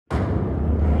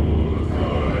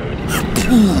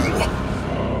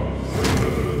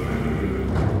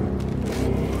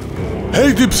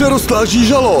Hej, ty přerostlá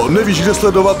žížalo, nevíš, kde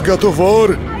sledovat God of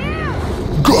War?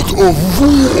 God of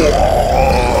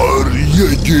War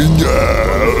jedině na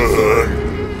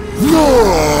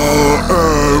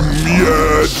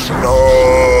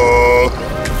M1.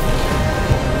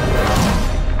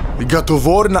 God of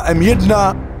War na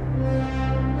M1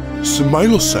 s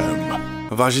Milosem.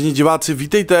 Vážení diváci,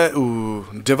 vítejte u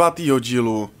 9.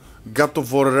 dílu God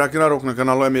of War Ragnarok na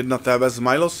kanálu M1 TV s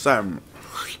Milosem.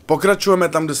 Pokračujeme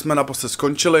tam, kde jsme naposled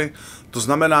skončili, to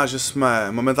znamená, že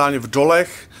jsme momentálně v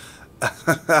dolech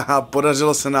a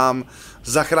podařilo se nám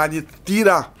zachránit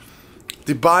Týra.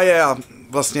 Ty báje a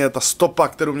vlastně ta stopa,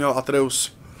 kterou měl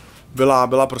Atreus,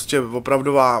 byla prostě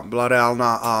opravdová, byla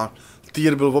reálná a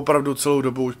Týr byl opravdu celou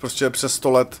dobu už prostě přes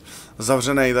 100 let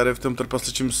zavřený tady v tom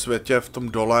trpasličím světě, v tom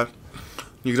dole.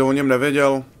 Nikdo o něm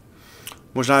nevěděl,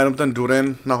 možná jenom ten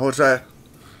Durin nahoře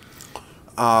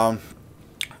a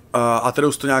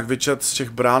Atreus to nějak vyčet z těch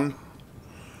bran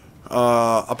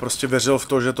a prostě věřil v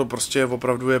to, že to prostě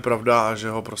opravdu je pravda a že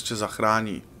ho prostě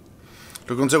zachrání.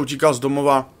 Dokonce utíkal z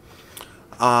domova,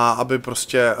 a aby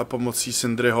prostě pomocí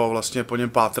Sindriho vlastně po něm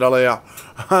pátrali a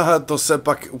to se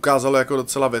pak ukázalo jako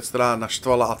docela věc, která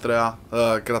naštvala Atrea,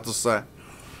 KRATOSe,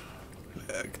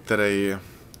 který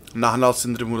nahnal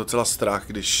Sindrimu docela strach,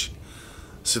 když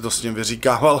si to s ním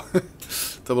vyříkával.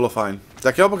 To bylo fajn.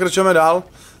 Tak jo, pokračujeme dál.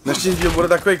 Dnešní díl bude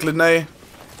takový klidnej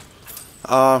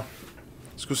a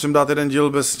zkusím dát jeden díl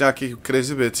bez nějakých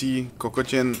crazy věcí,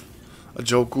 kokotin a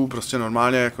joků, prostě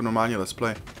normálně, jako normální let's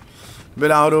play. Kdyby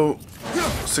náhodou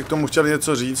si k tomu chtěli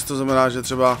něco říct, to znamená, že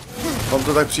třeba vám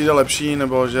to tak přijde lepší,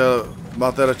 nebo že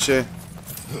máte radši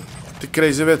ty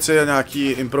crazy věci a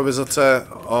nějaký improvizace,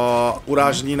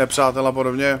 urážení nepřátel a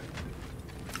podobně,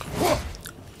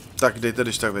 tak dejte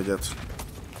když tak vědět.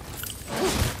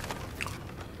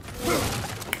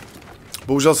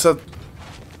 Bohužel se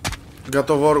God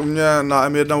of War u mě na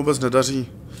M1 vůbec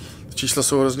nedaří. Čísla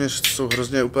jsou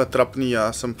hrozně úplně trapný a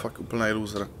já jsem fakt úplnej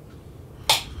loser.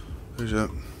 Takže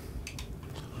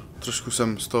trošku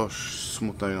jsem z toho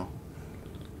smutnej, no.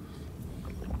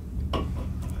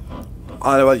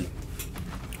 Ale nevadí.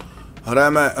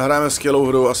 Hrajeme skvělou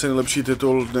hru, asi nejlepší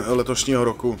titul letošního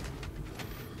roku.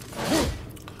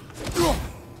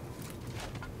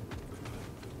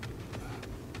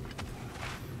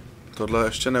 Tohle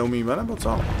ještě neumíme, nebo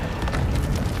co?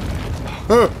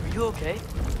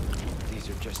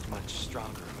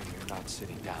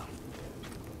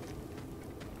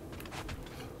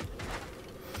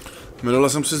 Minule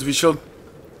jsem si zvýšil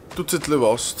tu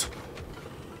citlivost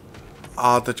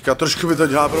a teďka trošku mi to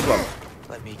dělá problém.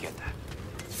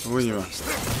 Uvidíme.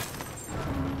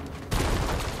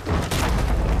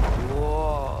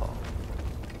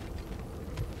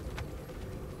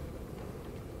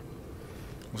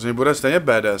 Z něj bude stejně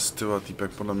badass, tyhle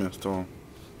týpek, podle mě z toho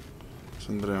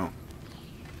Sindriho.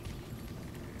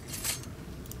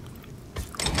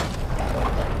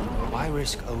 Why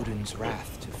risk Odin's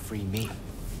wrath to free me?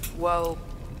 Well,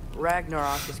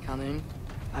 Ragnarok is coming.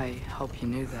 I hope you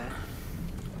knew that.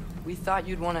 We thought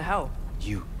you'd want to help.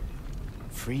 You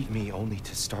freed me only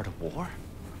to start a war?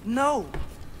 No!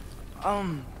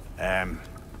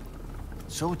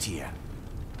 So Tyr,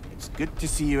 it's good to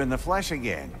see you in the flesh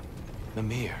again.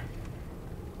 Mimir,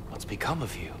 what's become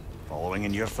of you? Following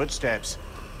in your footsteps.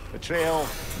 Betrayal,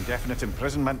 indefinite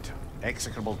imprisonment,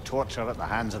 execrable torture at the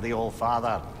hands of the Old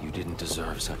Father. You didn't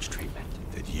deserve such treatment.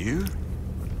 Did you?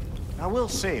 I will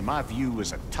say my view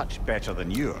was a touch better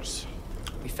than yours.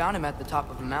 We found him at the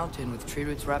top of a mountain with tree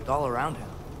roots wrapped all around him.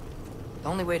 The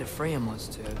only way to free him was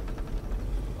to...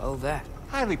 well, that.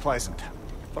 Highly pleasant,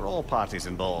 for all parties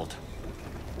involved.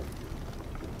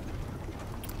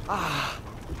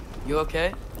 You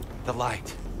okay? The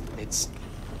light. It's...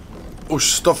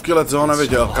 Už stovky let ho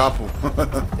neviděl, kápu.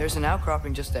 There's an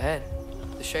outcropping just ahead.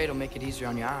 The shade will make it easier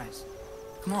on your eyes.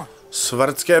 Come on.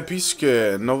 Severské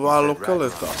písky, nová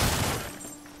lokalita.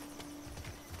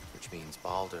 Which means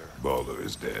Baldur. Baldur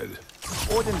is dead.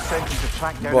 Odin sent him to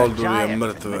track down Baldur a je giant in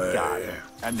mrtvý. Midgard,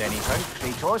 and then he found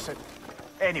KRATOS.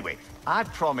 Anyway,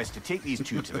 I'd promised to take these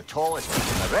two to the tallest peak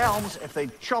in the realms if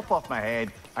they'd chop off my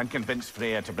head and convince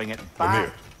Freya to bring it back.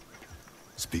 Mimir,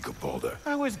 speak of Baldur.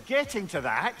 I was getting to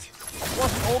that.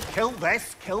 Wasn't all kill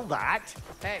this, kill that.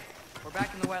 Hey, we're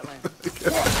back in the wetlands.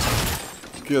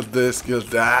 Kill this, kill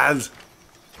that.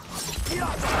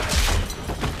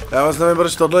 Já vás nevím,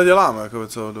 proč tohle dělám, jako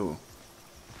celou dobu.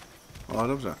 Ale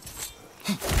dobře.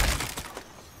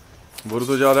 Budu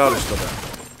to dělat dál, když to jde.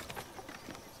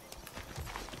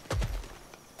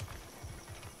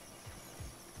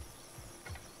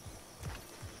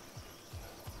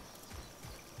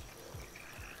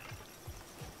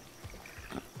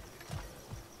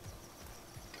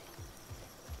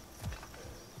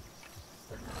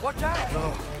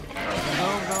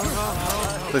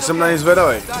 Teď jsem na něj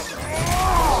zvědavej.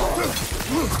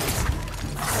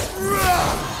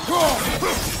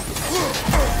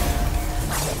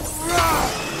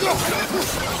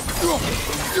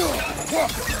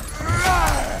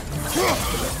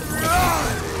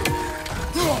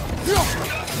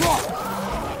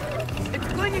 It's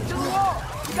clinging to the wall.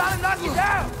 You gotta knock it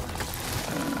down.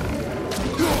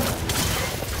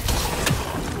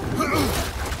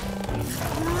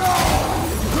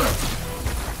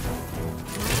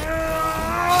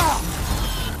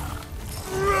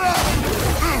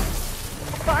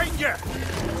 Behind you!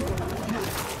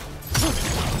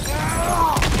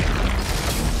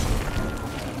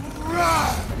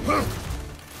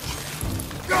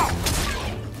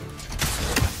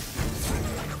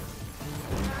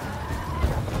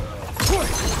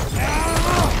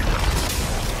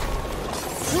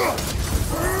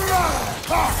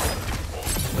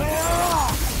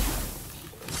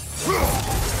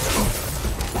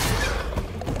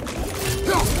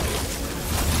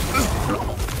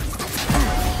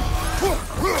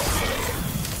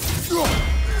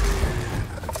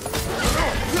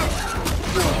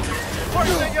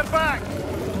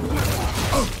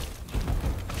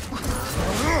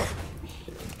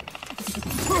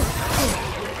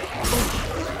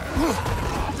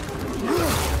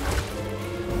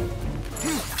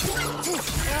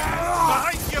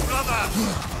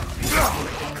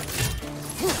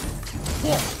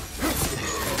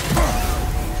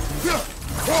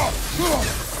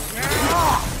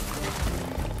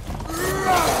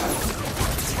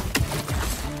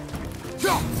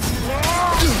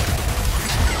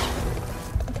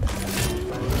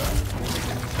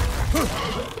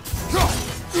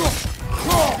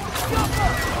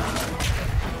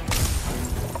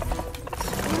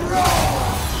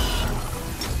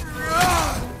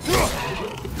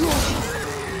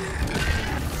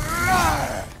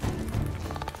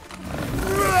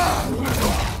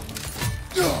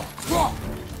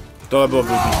 Tohle bylo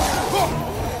blbý.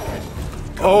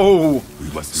 Oh,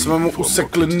 jsme mu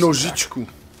usekli nožičku.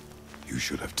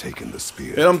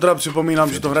 Jenom teda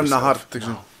připomínám, že to hrám na hard,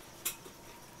 takže...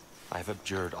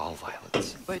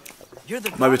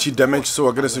 Najvětší damage jsou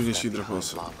agresivnější trochu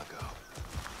asi.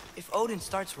 If Odin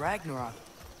starts Ragnarok,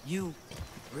 you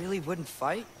really wouldn't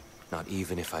fight? Not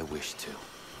even if I wished to.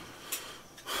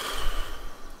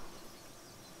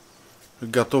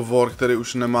 THOR, který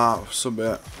už nemá v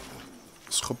sobě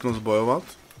schopnost bojovat.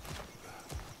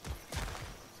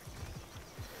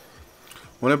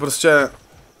 On je prostě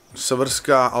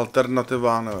severská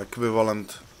alternativa, nebo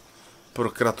ekvivalent pro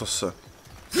KRATOSe.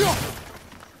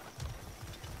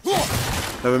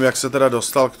 Nevím, jak se teda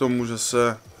dostal k tomu, že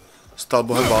se stal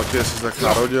bohem války, jestli se tak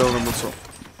narodil, nebo co.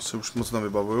 Si už moc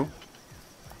nevybavuju.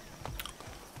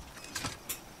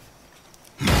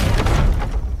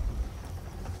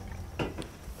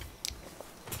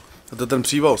 A to je ten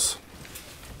přívoz.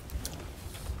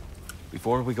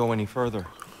 Before we go any further,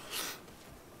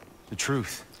 the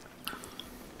truth.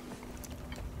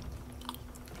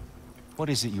 What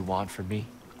is it you want from me?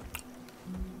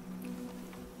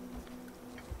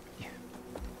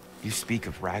 You speak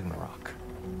of Ragnarok.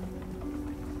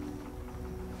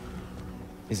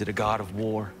 Is it a god of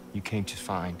war you came to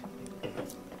find?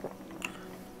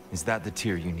 Is that the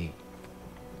tear you need?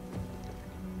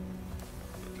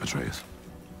 Atreus.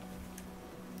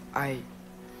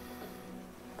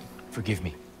 Forgive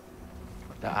me.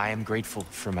 I am grateful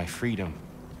for my freedom.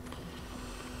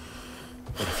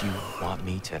 But if you want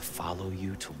me to follow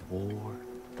you to war,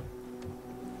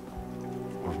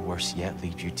 or worse yet,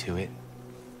 lead you to it,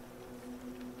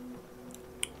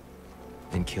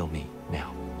 then kill me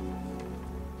now.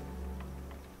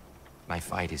 My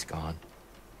fight is gone.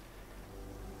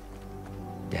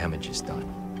 Damage is done.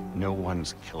 No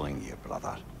one's killing you,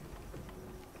 brother.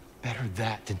 Better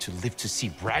that than to live to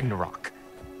see Ragnarok.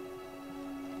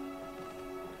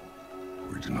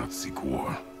 We do not seek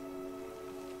war.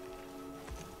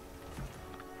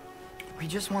 We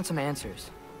just want some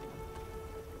answers.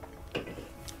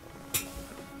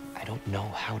 I don't know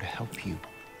how to help you.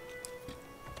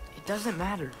 It doesn't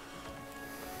matter.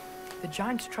 The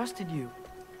giants trusted you.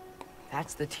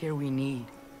 That's the tear we need.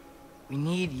 We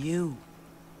need you.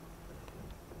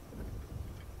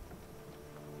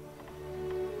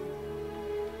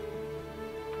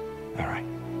 All right.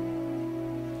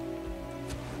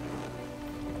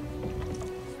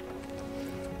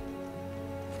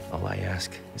 All I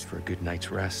ask is for a good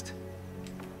night's rest.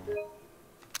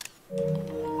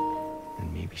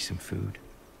 And maybe some food.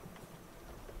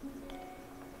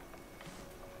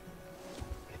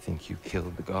 I think you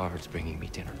killed the guards bringing me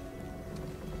dinner.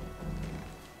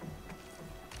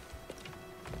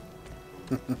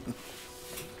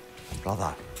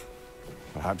 Brother,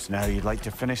 perhaps now you'd like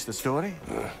to finish the story?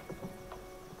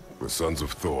 The sons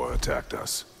of Thor attacked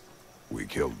us. We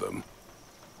killed them.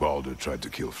 Balder tried to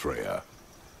kill Freya.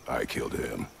 I killed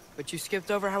him. But you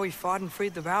skipped over how we fought and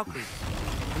freed the Valkyries.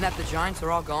 And that the giants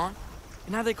are all gone.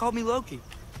 And how they called me Loki.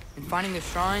 And finding the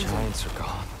shrines. Giants are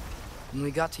gone. When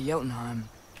we got to Jotunheim,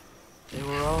 they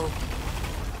were all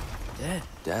dead.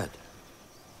 Dead.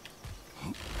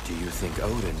 Do you think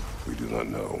Odin? We do not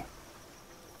know.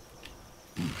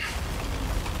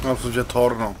 No, myslím, že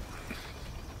THOR, no.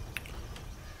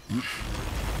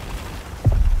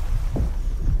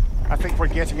 I think we're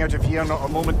getting out of here not a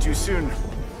moment too soon.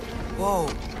 Whoa,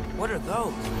 what are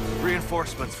those?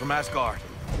 Reinforcements from Asgard.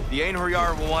 The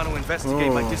Einherjar will want to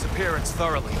investigate my disappearance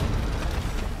thoroughly.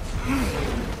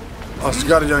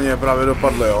 Asgardianě právě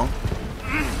dopadly, jo.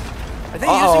 Are they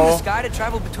using the sky to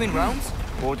travel between realms?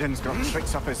 Odin's got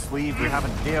tricks up his sleeve we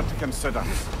haven't dared to consider.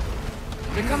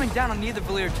 They're coming down on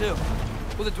Nidavellir too.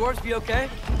 Will the dwarves be okay?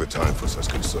 The time for such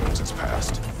concerns is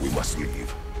past. We must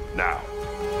leave. Now.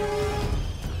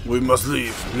 We must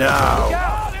leave now.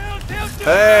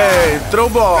 Hej,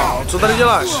 Troubo, co tady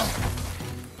děláš?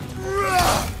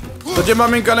 To tě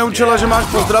maminka neučila, že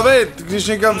máš pozdravit, když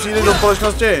někam přijdeš do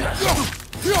společnosti.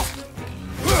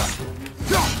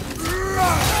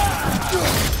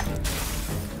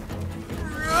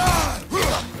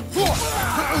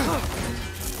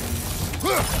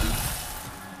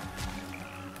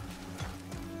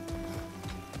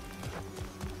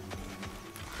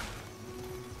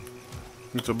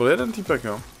 To byl jeden týpek,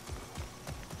 jo.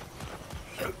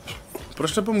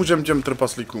 Proč nepomůžeme těm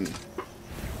trpaslíkům?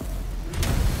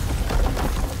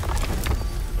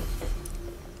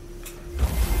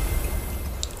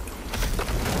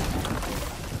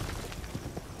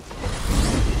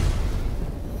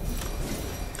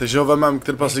 Takže ho vemám k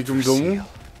trpaslíkům domů?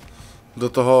 Do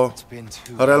toho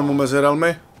realmu mezi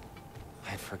realmy?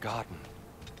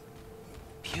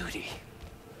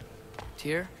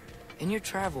 Tyr, in your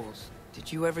travels,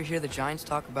 did you ever hear the giants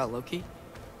talk about Loki?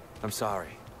 I'm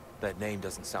sorry. That name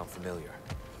doesn't sound familiar.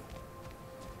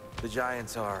 The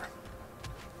giants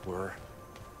were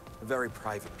a very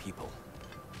private people.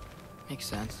 Makes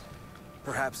sense.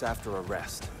 Perhaps after a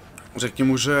rest. Řekni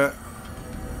mu, že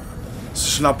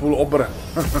jsi napůl obr.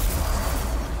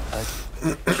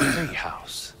 A tree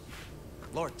house.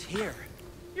 Lord Tyr,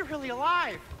 you're really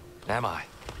alive. Am I?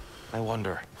 I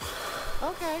wonder.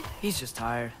 Okay. He's just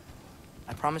tired.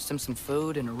 I promised him some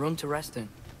food and a room to rest in.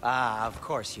 Ah, of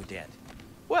course you did.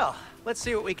 Well, let's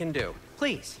see what we can do.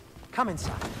 Please, come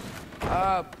inside.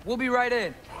 We'll be right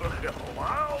in.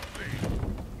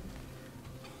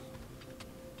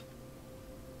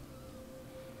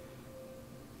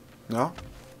 No?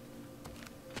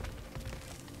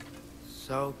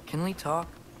 So, can we talk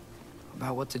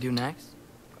about what to do next?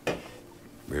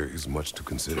 There is much to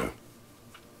consider.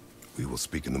 We will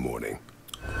speak in the morning.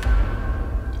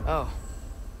 Oh,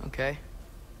 okay.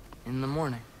 In the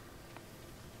morning.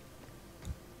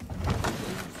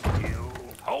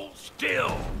 Hold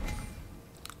still.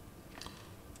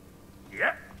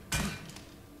 Yep.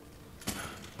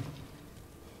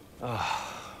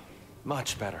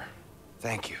 Much better.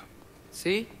 Thank you.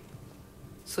 See?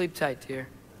 Sleep tight, Tyr.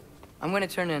 I'm gonna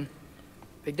turn in.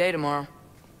 Big day tomorrow.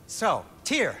 So,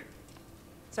 Tyr.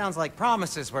 Sounds like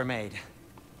promises were made.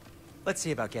 Let's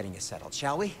see about getting you settled,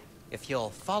 shall we? If you'll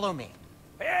follow me.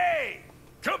 Hey!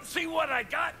 Come see what I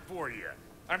got for you.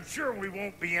 I'm sure we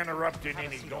won't be interrupting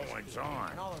any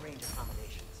goings-on. And I'll arrange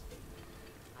accommodations.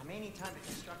 I may need time to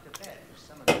construct a bed for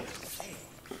some of the table.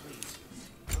 Please,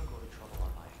 don't go to trouble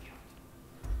on my account.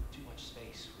 Too much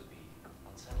space would be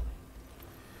unsettling.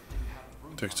 Do you have a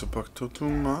room? Tak co pak to tu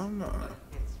máme?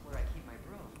 It's where I keep my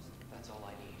brooms. That's all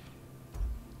I need.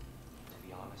 To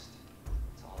be honest,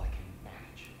 it's all I can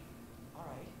manage. All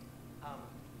right.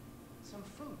 Some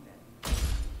food then.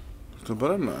 To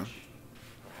bereme.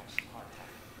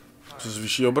 To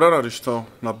zvýší obrana, když to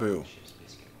nabiju.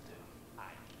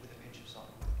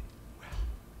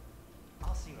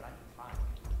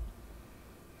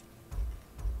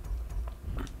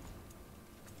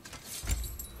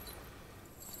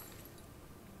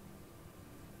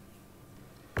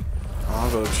 A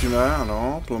vylepšíme,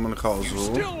 ano, plamen chaosu.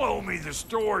 You still owe me the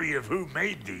story of who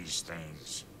made these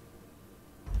things.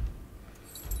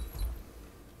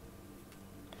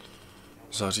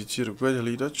 Zařící rukojeť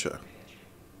hlídače.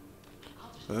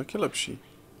 To je taky lepší.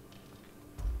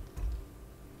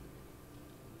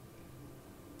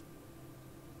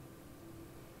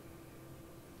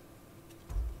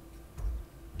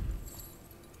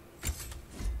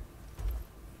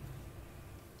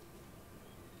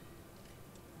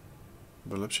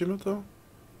 Vylepšíme to?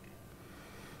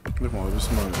 Tak mohli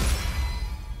bychom.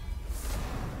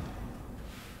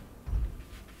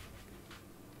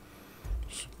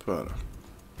 Super.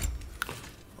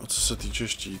 A co se týče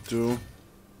štítu,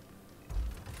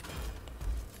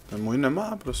 ten můj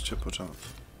nemá prostě pořád.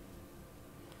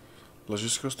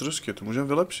 Ložisko strusky, to můžeme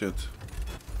vylepšit.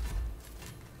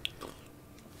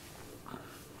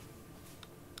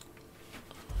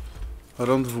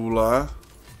 Rond vůle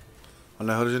a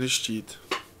nehořený štít.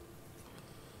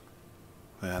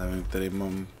 A já nevím, který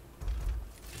mám.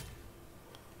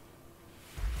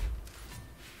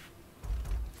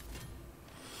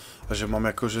 A že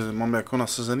mám jako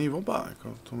nasazený oba,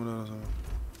 jako tomu nerozumím.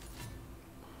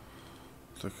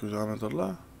 Tak uděláme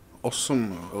tohle.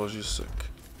 8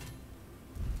 ložisek.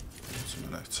 Co mi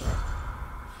nechce.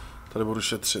 Tady budu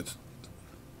šetřit.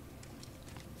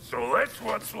 So that's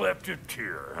what's left of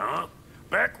Tyr, huh?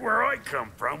 Back where I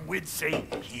come from, we'd say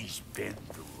he's been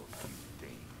through a few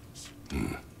things.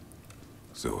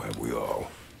 So have we all.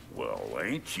 Well,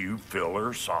 ain't you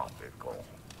philosophical?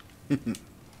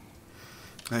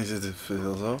 Nejsi ty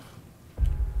filozof?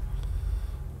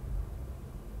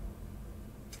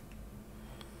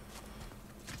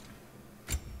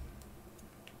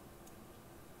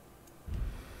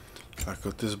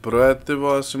 Jako ty zbroje, ty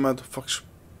vole, si má to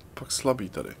fakt slabý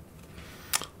tady.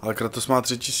 Ale Kratos má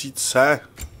 3000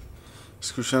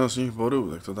 zkušenostních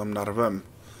bodů, tak to tam narvem.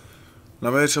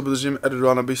 Na mě třeba držím R2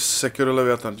 a nabíj Sekiro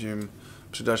Leviathan, tím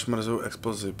přidáš mrzou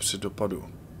explozi při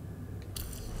dopadu.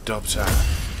 Dobře.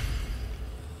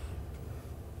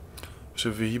 Při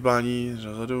vyhýbání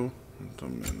řazadu, to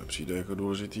mi nepřijde jako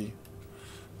důležitý.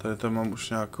 Tady tam mám už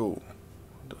nějakou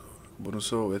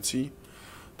bonusovou věcí.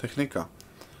 Technika.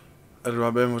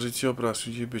 R2 během hořícího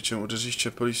prásnutí bičem udeříš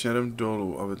čepelí směrem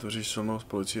dolů a vytvoříš silnou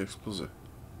spolující explozi.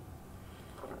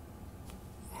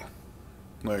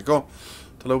 No jako,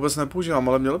 tohle vůbec nepoužívám,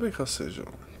 ale měl bych asi, že jo.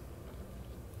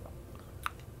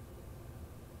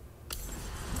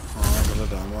 No, tohle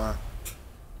dáme.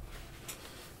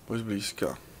 Pojď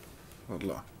blízka.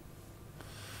 Tohle.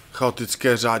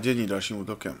 Chaotické řádění dalším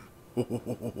útokem.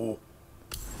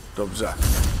 Dobře.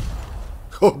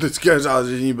 Chaotické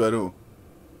řádění beru.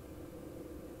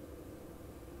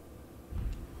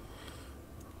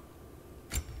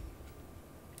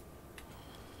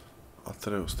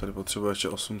 Atreus, tady potřebuje ještě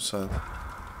 800.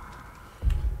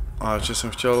 A ještě jsem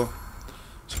chtěl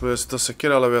spojit, jestli to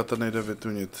sekira Leviathan nejde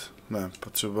vytunit. Ne,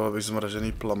 potřeboval bych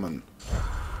zmražený plamen.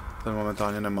 Ten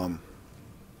momentálně nemám.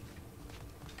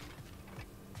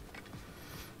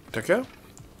 Tak jo?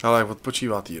 Ale jak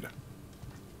odpočívá Týr.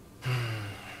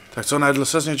 Tak co, najedl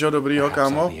se z něčeho dobrýho,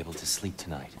 kámo?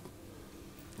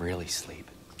 Really sleep.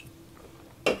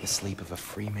 The sleep of a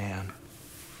free man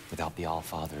without the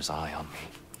Allfather's eye on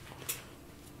me.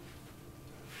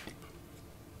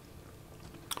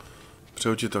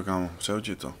 Přeju ti to, kámo, přeju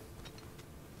ti to.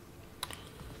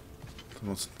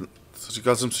 Moc,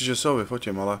 říkal jsem si, že se ho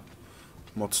vyfotím, ale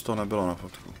moc to nebylo na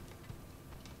fotku.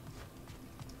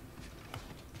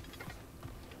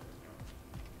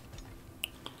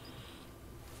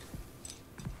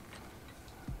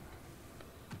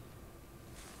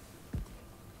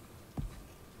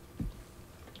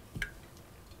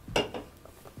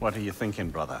 What are you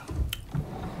thinking, brother?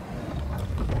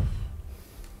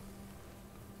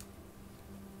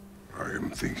 I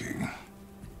am thinking.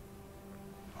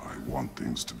 I want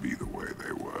things to be the way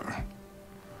they were.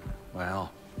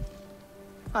 Well,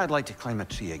 I'd like to climb a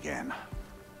tree again.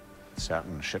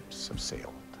 Certain ships have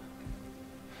sailed.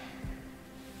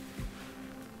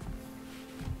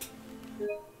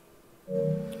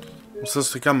 Musel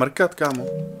jsi říkat mrkat, kámo.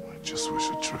 I just wish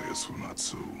Atreus were not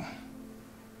so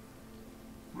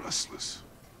restless.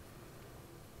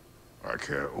 I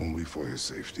care only for his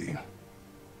safety.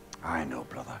 I know,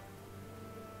 brother.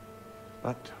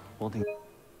 But holding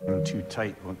him too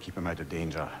tight won't keep him out of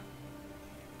danger.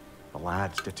 The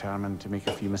lad's determined to make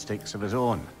a few mistakes of his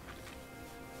own.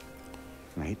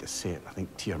 And I hate to say it, I think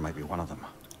Tyr might be one of them.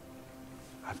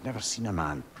 I've never seen a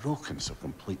man broken so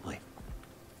completely.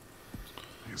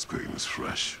 His pain is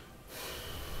fresh.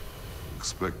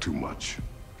 Expect too much.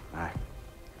 Aye,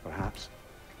 perhaps.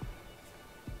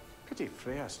 Pity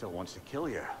Freya still wants to kill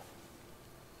you.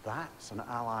 That's an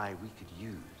ally we could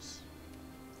use.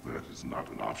 That is not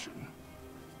an option.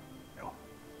 No,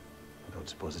 I don't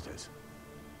suppose it is.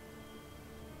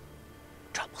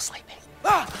 Trouble sleeping.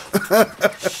 Ah!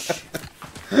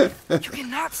 You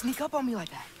cannot sneak up on me like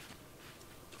that.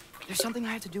 There's something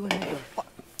I have to do in Midgard. What?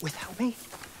 Without me?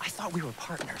 I thought we were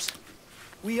partners.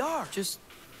 We are. Just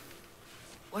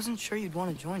wasn't sure you'd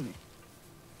want to join me.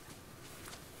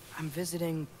 I'm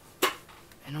visiting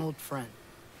an old friend.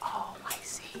 Oh, I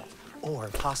see. Or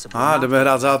possibly jdeme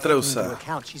hrát za Atreuse.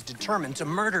 she's determined to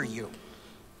murder you.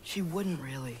 She wouldn't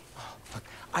really. Look,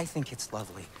 I think it's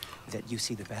lovely that you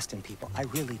see the best in people. I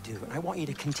really do. And I want you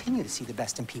to continue to see the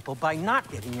best in people by not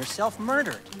getting yourself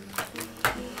murdered.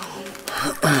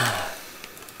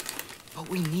 But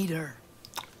we need her.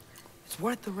 It's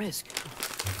worth the risk.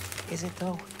 Is it,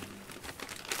 though?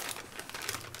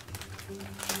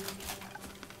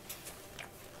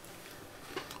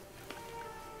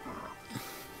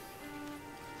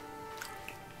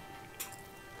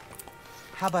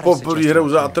 How about I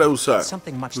suggest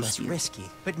something much less risky,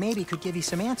 but maybe could give you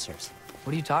some answers?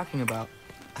 What are you talking about?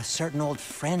 A certain old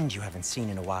friend you haven't seen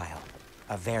in a while.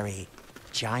 A very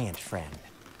giant friend.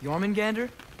 Jormungandr?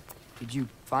 Did you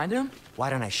find him?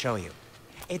 Why don't I show you?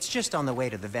 It's just on the way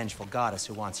to the vengeful goddess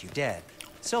who wants you dead.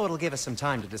 So it'll give us some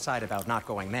time to decide about not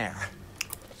going there.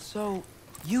 So,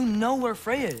 you know where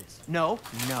Freya is? No.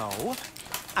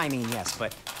 I mean, yes,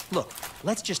 but look,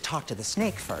 let's just talk to the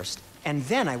snake first, and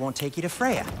then I won't take you to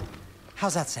Freya.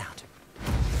 How's that sound?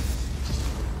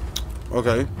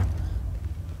 Okay.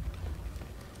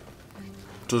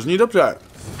 To zní dobře.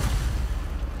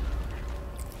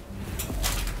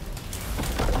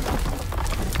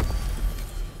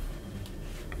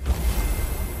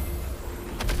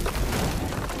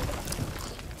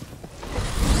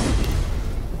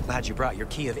 Glad you brought your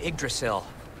key of Yggdrasil.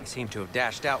 You seem to have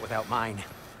dashed out without mine.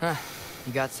 Huh.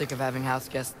 You got sick of having house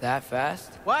guests that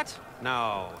fast? What?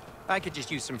 No. I could just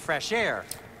use some fresh air,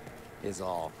 is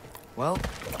all. Well,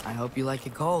 I hope you like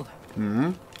it cold.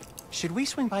 Mm-hmm. Should we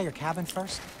swing by your cabin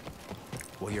first?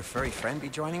 Will your furry friend be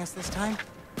joining us this time?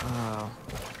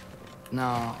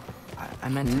 No. I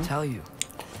meant to tell you.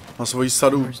 Na svoji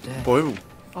sadu pohybu.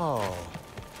 Oh.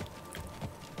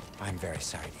 I'm very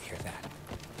sorry to hear that.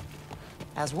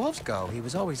 As wolves go, he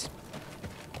was always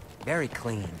very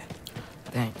clean.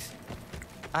 Thanks.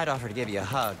 I'd offer to give you a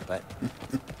hug, but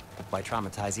why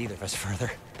traumatize either of us further?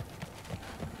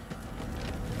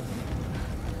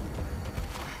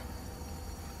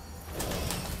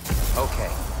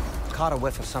 Okay. Caught a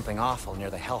whiff of something awful near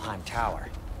the Helheim Tower.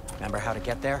 Remember how to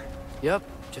get there? Yep,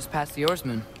 just past the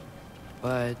Oarsman.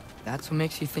 But that's what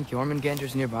makes you think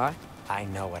Jormungandr's nearby? I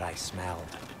know what I smelled.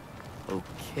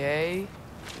 Okay.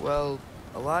 Well,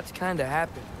 a lot's kinda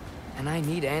happened, and I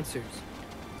need answers.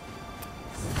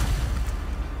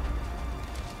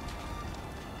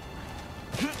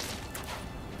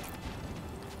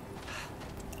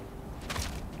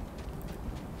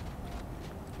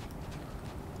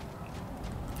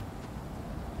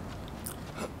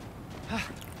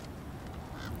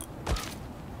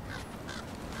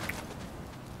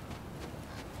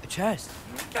 A chest.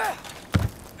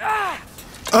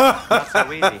 Not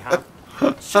so easy, huh?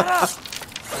 Shut up!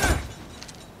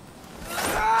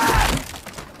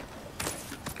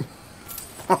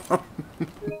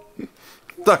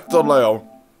 Tak tohle jo.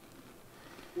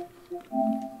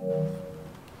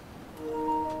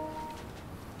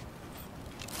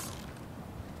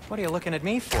 What are you looking at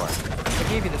me for? I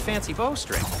gave you the fancy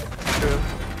bowstring. True.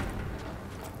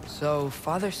 So,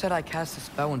 Father said I cast a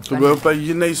spell when To byl úplně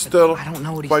jiný styl. I don't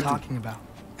know what he's talking about.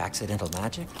 Accidental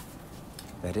magic?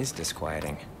 That is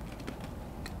disquieting.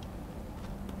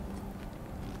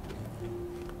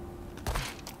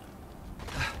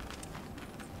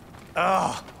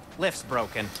 Oh, lift's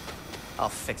broken. I'll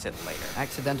fix it later.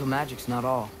 Accidental magic's not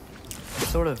all. It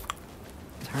sort of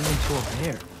turned into a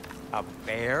bear. A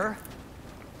bear?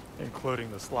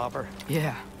 Including the slobber?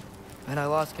 Yeah, but I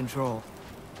lost control.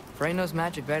 Frey knows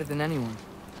magic better than anyone.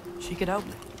 She could help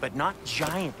me. But not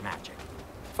giant magic.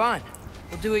 Fine.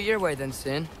 We'll do it your way then,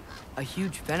 Sin. A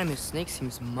huge venomous snake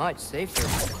seems much safer.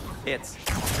 It's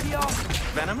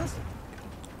venomous?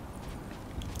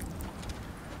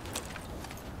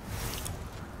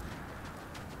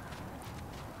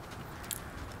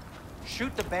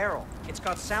 Shoot the barrel. It's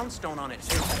got soundstone on it,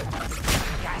 too.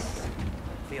 Yes!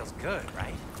 Feels good,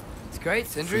 right? It's great,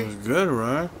 Sindri. Feels good,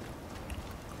 right?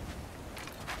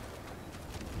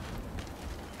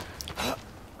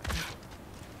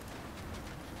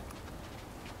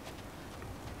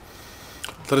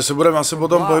 Tady se budeme asi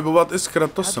potom pohybovat i s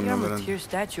Kratosem, nevím.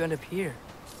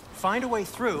 Find a way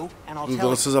through and I'll tell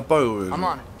Tohle se zapaju, I'm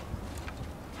on it.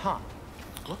 Huh.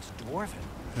 Looks dwarven.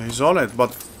 He's on it,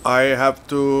 but I have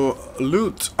to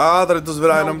loot. Tady to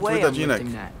zvedá jenom tvůj tatínek.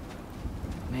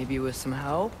 Maybe with some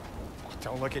help?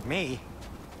 Don't look at me.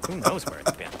 Who knows where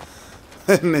it's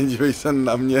been? Nedívej se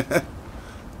na mě.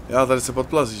 Já tady se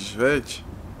podplazíš, viď?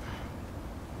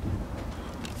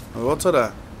 No o co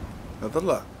jde? Na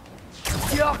tohle.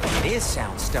 It is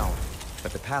soundstone,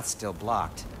 but the path's still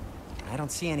blocked. I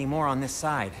don't see any more on this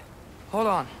side. Hold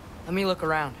on. Let me look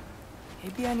around.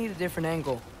 Maybe I need a different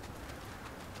angle.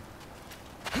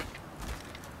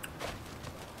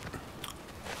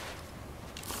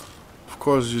 Of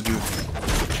course you do.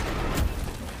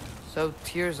 So,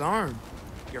 Tyr's arm.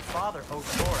 Your father owed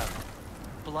Thor a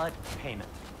blood payment,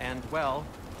 and well,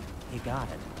 he got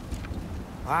it.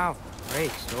 Wow,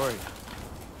 great story.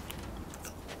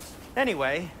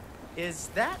 Anyway, is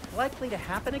that likely to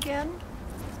happen again?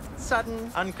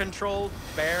 Sudden, uncontrolled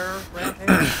bear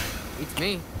rampage? Beats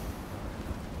me.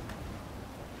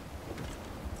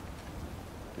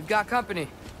 We've got company.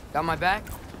 Got my back?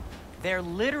 They're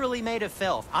literally made of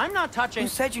filth. I'm not touching... Who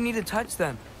said you need to touch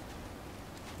them?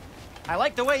 I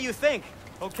like the way you think.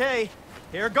 Okay,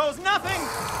 here goes nothing!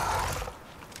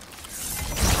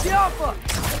 Alpha!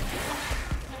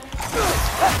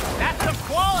 That's some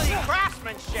quality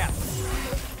craftsmanship!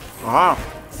 Aha.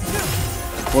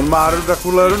 On má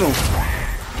takovouhle runu.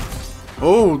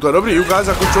 To je dobrý, ukáž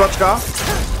zakončovačka.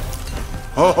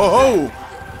 Ho, ho, ho.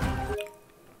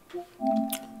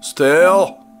 Styl.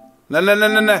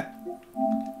 Ne.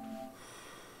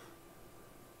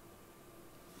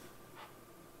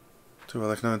 Tyba,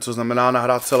 tak nevím, co znamená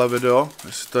nahrát celé video.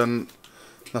 Jestli to je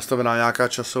nastavená nějaká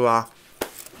časová...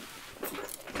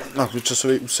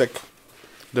 časový úsek.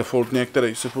 Defaultně,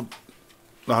 který se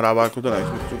nahrává jako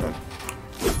ten Xbox.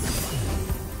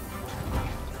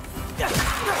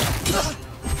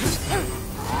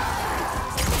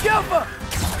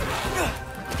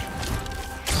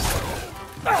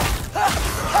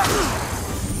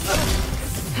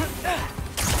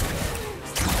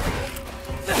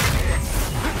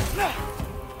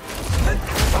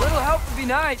 A little help would be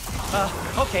nice.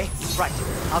 Okay, right.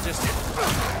 I'll just...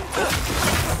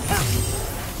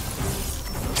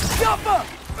 Jumper!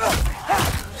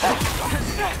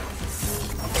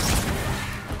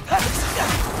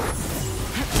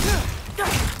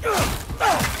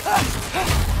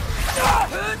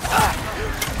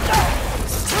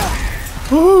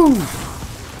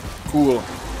 Cool.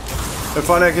 Je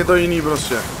fajn, jak je to jiný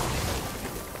prostě.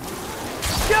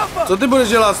 Co ty budeš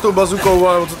dělat s tou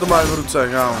bazukou, nebo co to máš v ruce,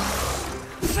 kámo?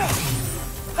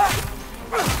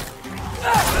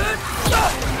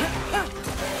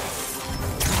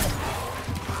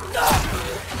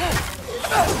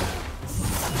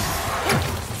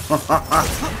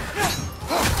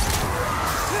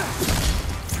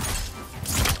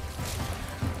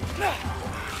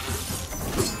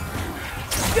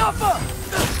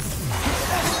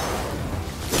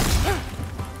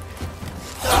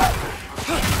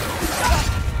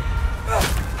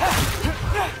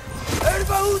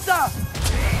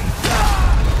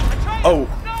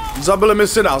 Zabili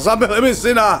mi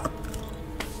syna!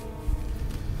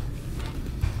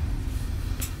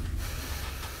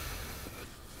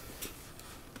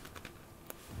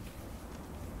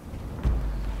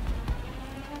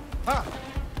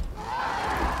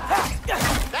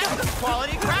 That's some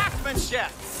quality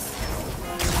craftsmanship!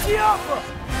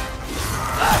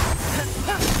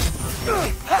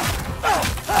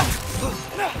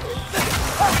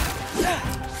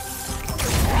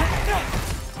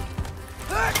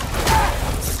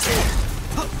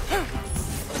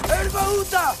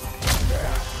 A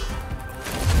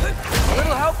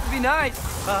little help would be nice.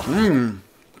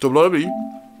 To bylo dobrý.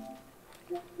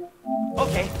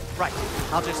 Okay, right.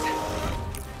 I'll just...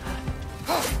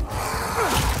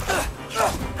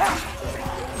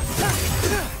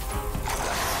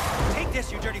 Take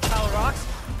this, you dirty pile of rocks.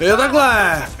 Jo,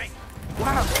 takhle.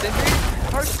 Wow, Sindri.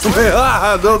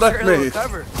 Don't touch me.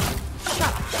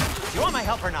 You want my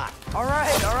help or not? All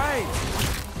right.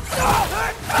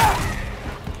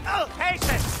 Oh,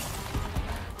 patience!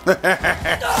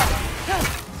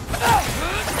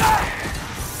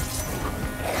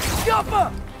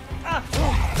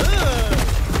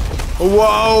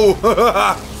 Wow!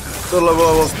 Tohle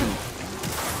bylo vlastní.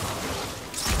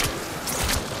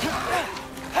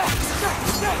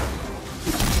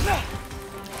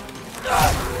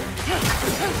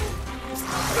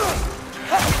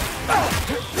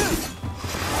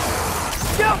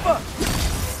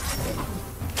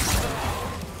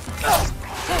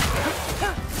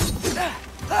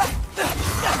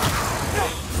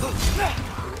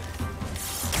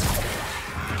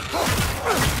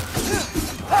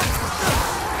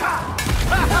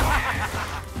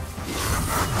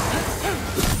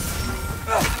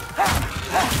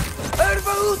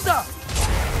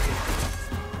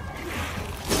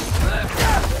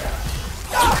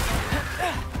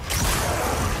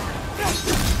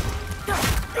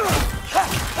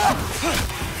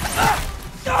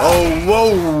 Oh,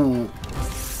 whoa!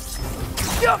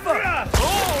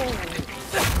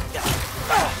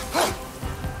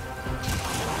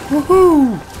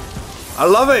 Woohoo! I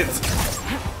love it!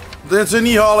 To je něco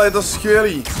jiného, ale je to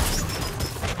skvělý.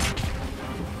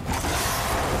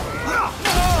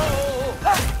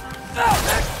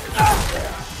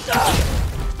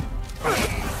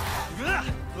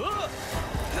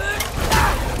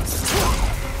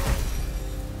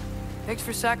 Thanks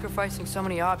for sacrificing so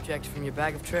many objects from your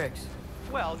bag of tricks.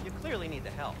 Well, you clearly need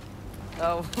the help.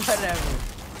 Oh, whatever.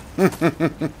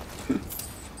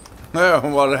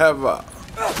 Whatever.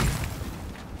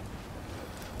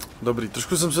 Dobrý,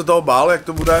 trošku jsem se toho bál, jak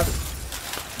to bude.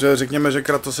 Že řekněme, že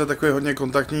Kratos je takový hodně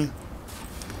kontaktní.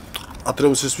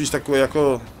 Atreus je spíš takový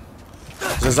jako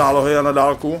ze zálohy a na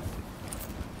dálku.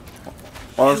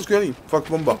 Ale skvělý, fakt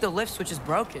bomba. The lift switch is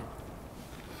broken.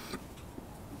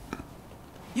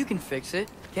 You can fix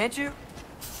it, can't you?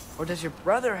 Or does your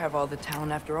brother have all the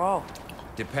talent after all?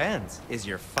 Depends. Is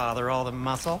your father all the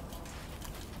muscle?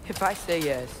 If I say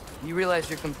yes, you realize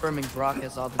you're confirming Brock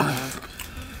has all the talent.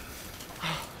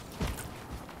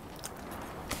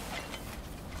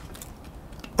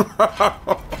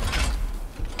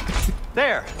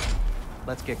 There.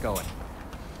 Let's get going.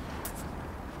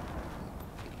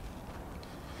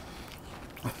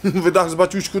 Vytáhl z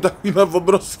baťušku takovýhle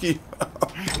obrovský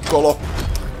kolo.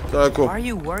 To je jako... Why are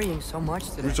you worrying so much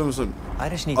today? Víš, co myslím? I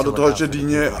just need A to do look toho out ještě for the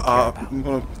dýně people I care a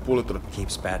about. půl litr.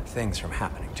 Keeps bad things from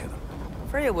happening to them.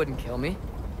 Freya wouldn't kill me.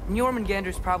 And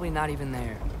Jormungandr's probably not even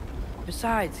there.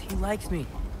 Besides, he likes me.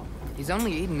 He's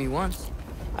only eaten me once.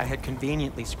 I had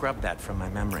conveniently scrubbed that from my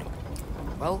memory.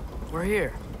 Well, we're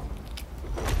here.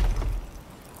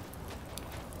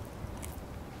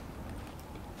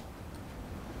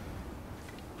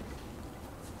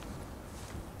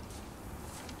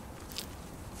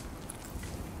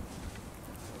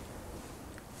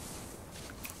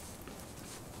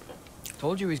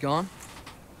 Told you he's gone.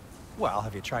 Well,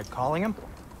 have you tried calling him?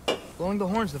 Blowing the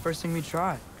horn's the first thing we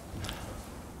try.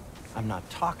 I'm not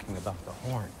talking about the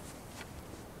horn.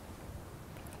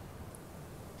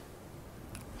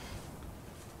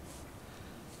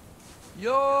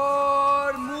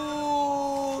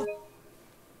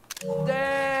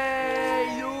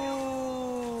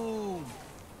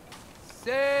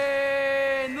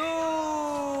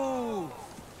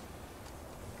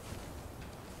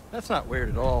 That's not weird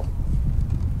at all.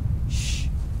 Shh.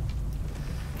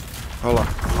 Hele,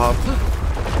 had.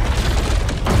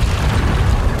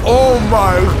 Oh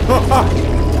my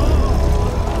god!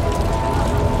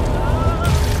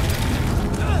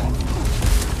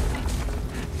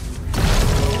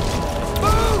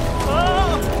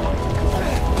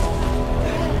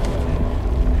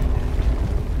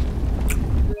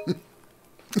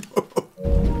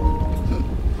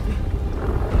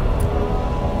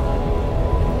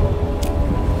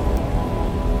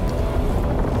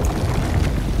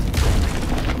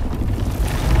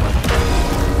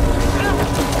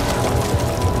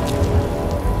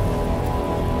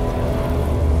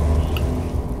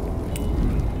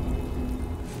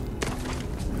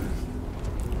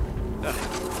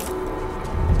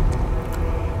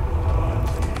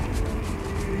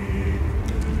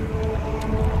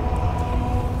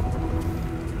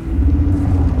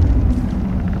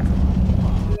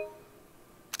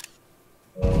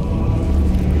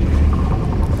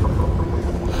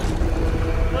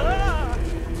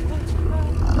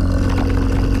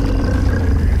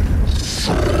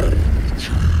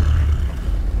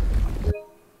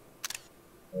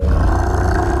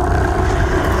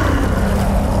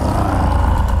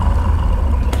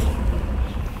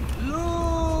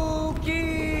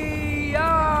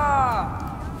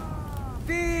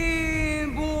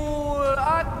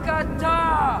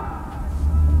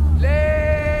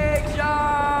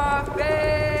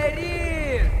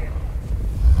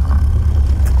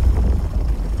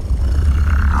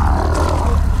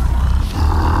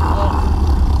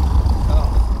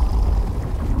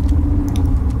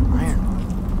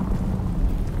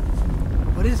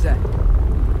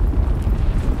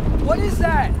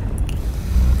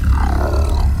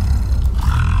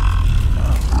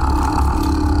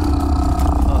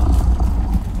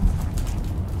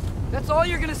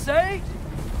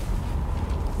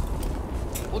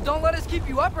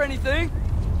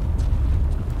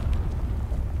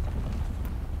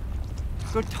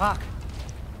 Good talk.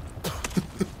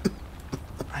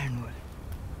 Ironwood.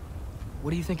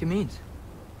 What do you think it means?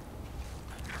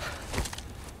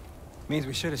 Means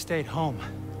we should have stayed home.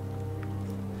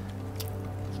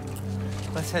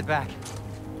 Let's head back.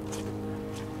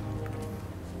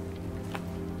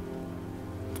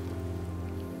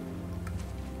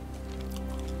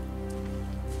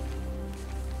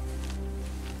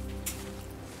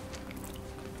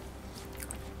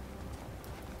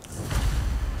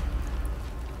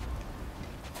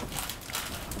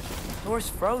 Thor's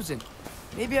frozen.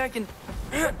 Maybe I can...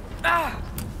 Ah!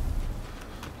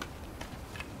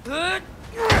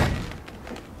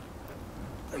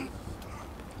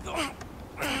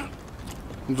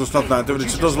 To snad ne, ty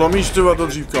vždyť si to zlomíš, tyva, to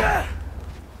dřívko.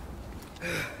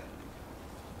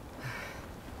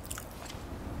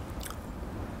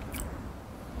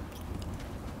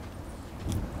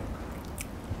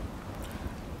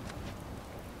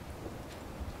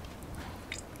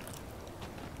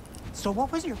 So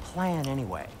what was your plan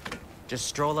anyway? Just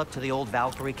stroll up to the old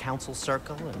Valkyrie Council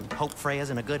circle and hope Freya's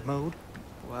in a good mood?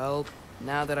 Well,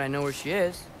 now that I know where she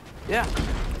is, yeah,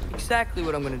 exactly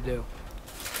what I'm gonna do.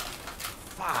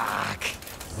 Fuck.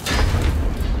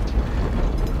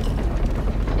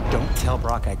 Don't tell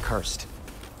Brock I cursed.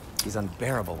 He's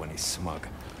unbearable when he's smug.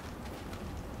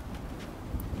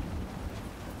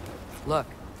 Look,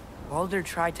 Baldur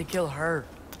tried to kill her.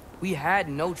 We had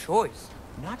no choice.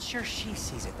 Not sure she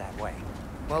sees it that way.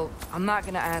 Well, I'm not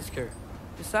gonna ask her.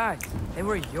 Besides, they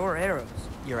were your arrows.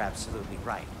 You're absolutely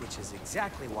right, which is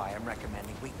exactly why I'm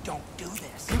recommending we don't do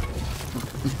this.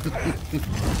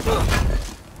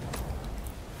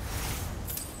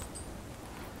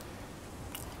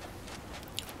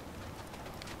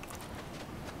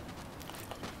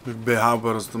 Běhá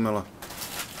úplně roztomile.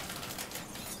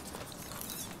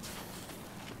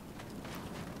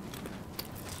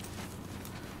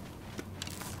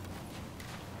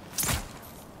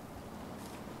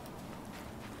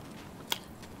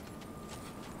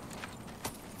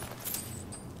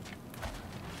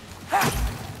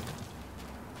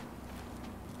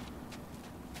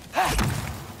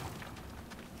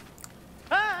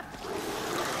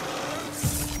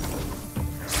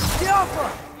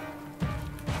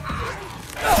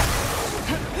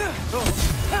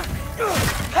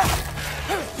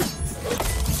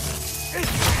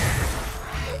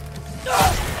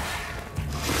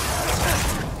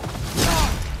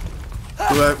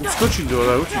 Tohle uskočí,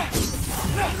 tohle určitě.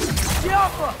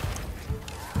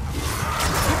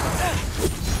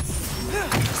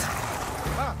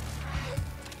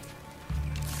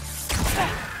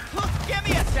 Give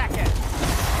me a second.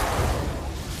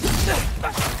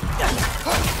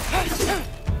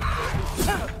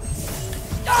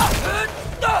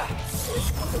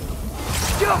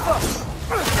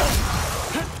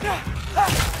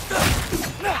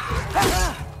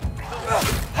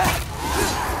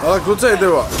 Ale kluci,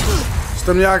 tyva,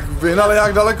 jste mě nějak vyhnali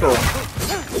jak daleko.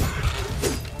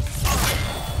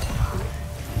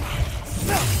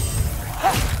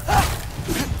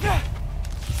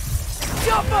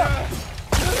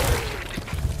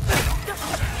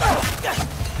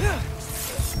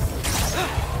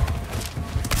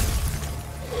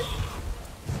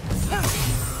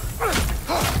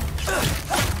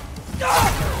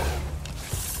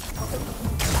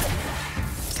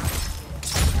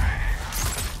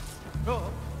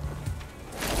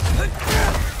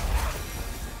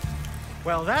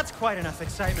 Well, that's quite enough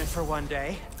excitement for one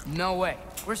day. No way.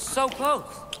 We're so close.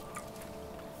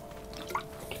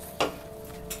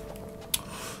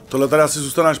 Tohle tady asi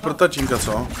zůstane až pro tatínka,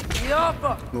 co?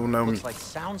 No, neumí. Looks like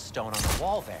soundstone on the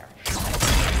wall there.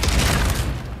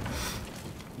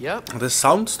 Yep. To je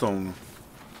soundstone.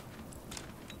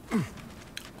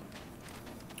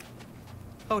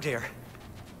 Oh dear.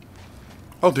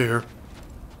 Oh dear.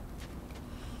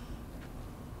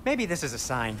 Maybe this is a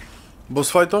sign.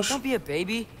 Boss fightoš? Don't be a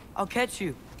baby. I'll catch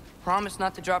you. Promise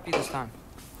not to drop you this time.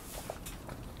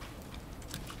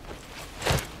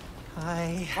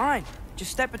 Fine.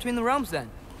 Just step between the realms then.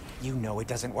 You know it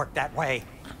doesn't work that way.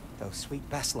 Though sweet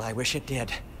Bessel, I wish it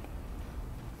did.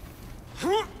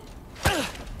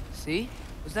 See?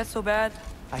 Was that so bad?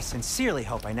 I sincerely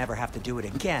hope I never have to do it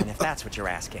again, if that's what you're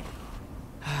asking.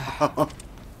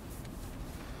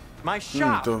 My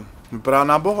shop! To vypadá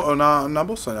na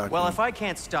bossa nějaký. Well, if I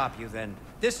can't stop you, then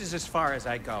this is as far as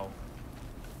I go.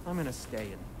 I'm gonna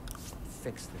stay and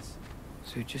fix this.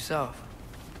 Suit yourself.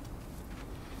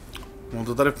 On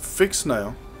to tady fixne,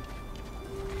 jo?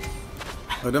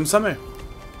 Jdem sami.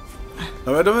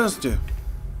 Nové dovednosti.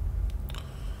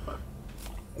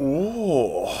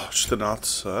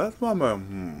 1400 máme.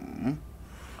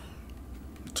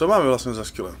 Co máme vlastně za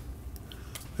skille?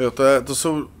 Jo, to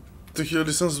jsou ty chvíli,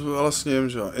 kdy jsem vlastně jim,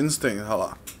 že jo? Instinct,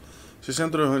 hala.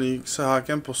 Systém trojuhelník se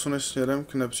hákem posuneš směrem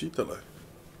k nepříteli.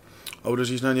 A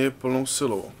udeříš na něj plnou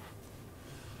silou.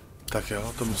 Tak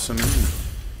jo, to musím mít.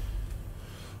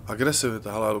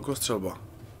 Agresivita, hala, lukostřelba.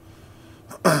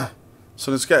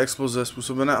 Sonické exploze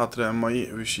způsobené Atrem mají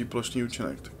vyšší plošný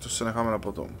účinek, tak to se necháme na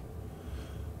potom.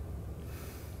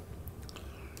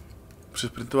 Při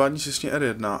sprintování stisni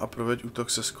R1 a proveď útok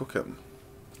se skokem.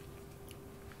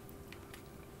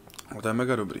 A to je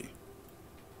mega dobrý.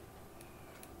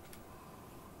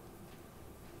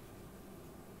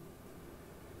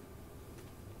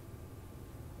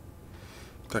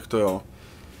 Tak to jo.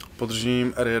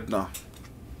 Podržím R1.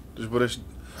 Když budeš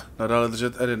nadále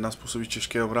držet R1, způsobí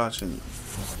těžké obráčení.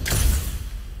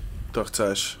 To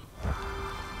chceš.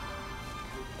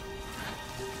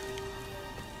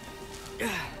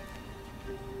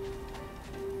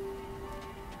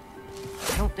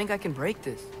 I don't think I can break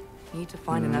this. Need to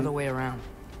find another way around.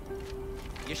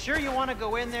 You sure you want to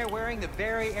go in there wearing the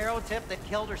very arrow tip that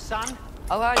killed her son?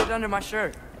 I'll hide it under my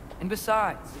shirt. And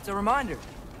besides, it's a reminder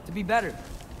to be better.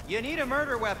 You need a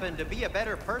murder weapon to be a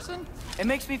better person? It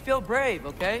makes me feel brave,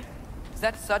 okay? Is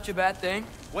that such a bad thing?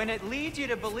 When it leads you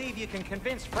to believe you can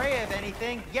convince Freya of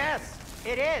anything, yes,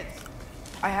 it is.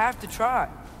 I have to try.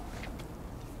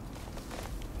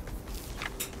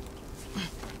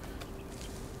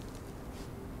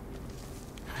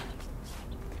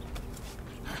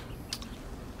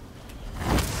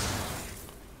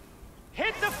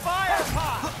 Hit the fire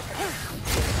pot!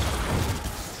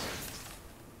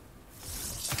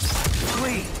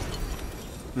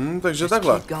 Takže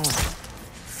takhle.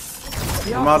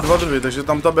 Má dva druhy, takže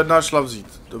tam ta bedna šla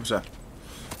vzít. Dobře.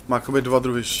 Má jakoby dva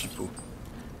druhy šípu.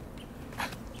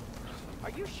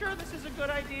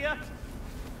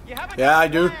 Yeah, I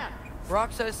do.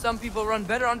 Brock says some people run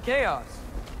better on chaos.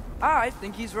 I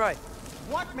think he's right.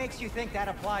 What makes you think that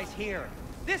applies here?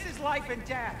 This is life and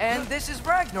death. And this is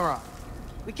Ragnarok.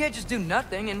 We can't just do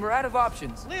nothing and we're out of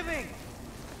options. Living!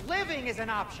 Living is an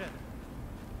option.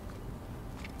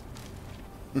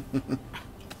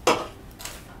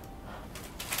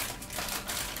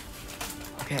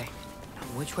 Okay, now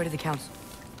which way to the council?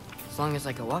 As long as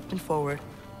I go up and forward,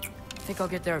 I think I'll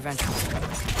get there eventually.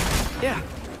 Yeah,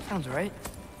 sounds right.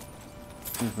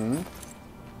 Mhm.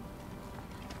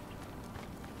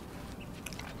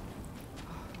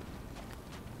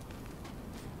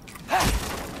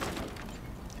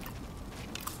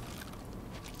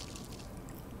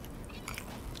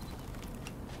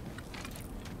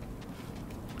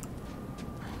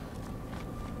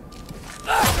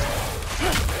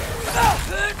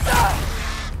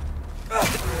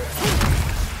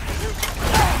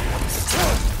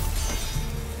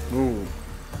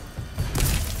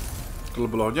 To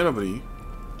bylo hodně dobrý.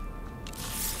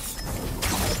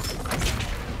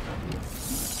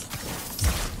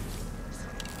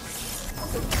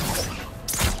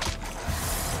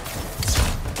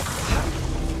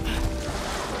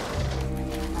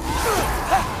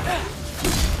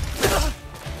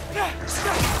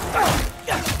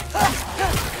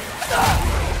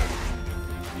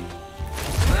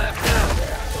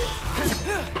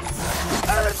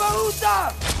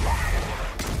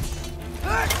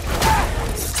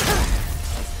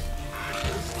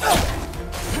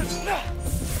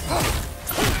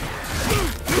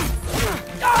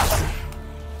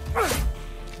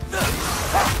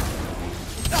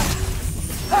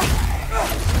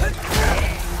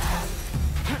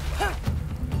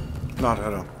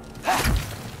 Nádhera.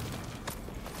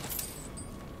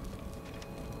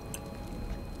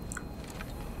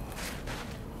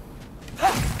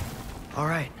 All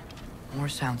right, more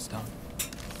soundstone.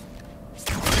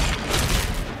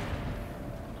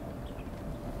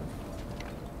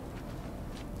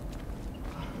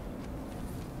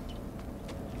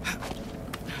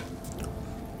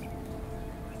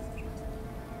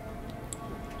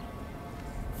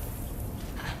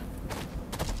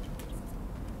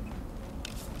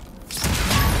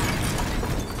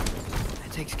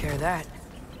 Takes care of that.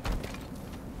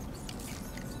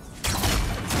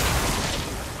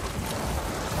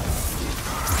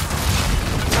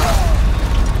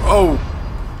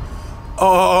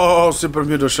 Si pro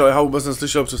mě došel, já vůbec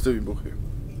neslyšel přes ty výbuchy.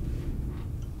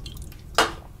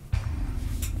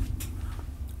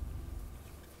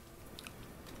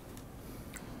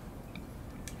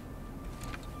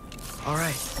 All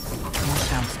right, more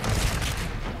soundstone.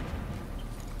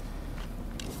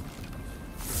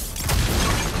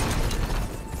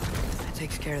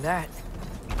 Takes care of that.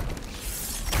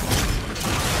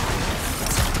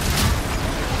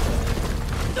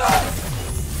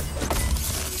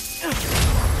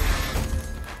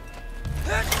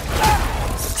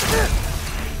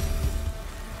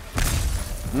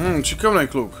 Šikovnej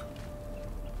kluk.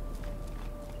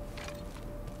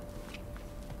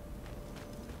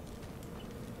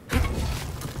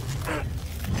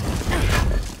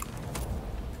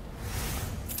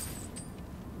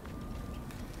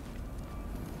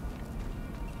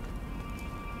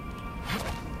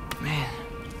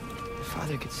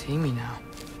 Could see me now.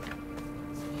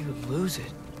 He would lose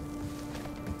it.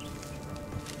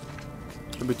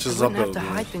 I wouldn't have to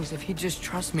hide things if he'd just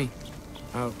trust me.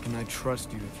 How can I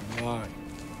trust you if you lie?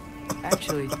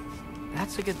 Actually,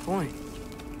 that's a good point.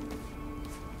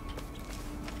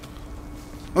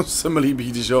 Se mi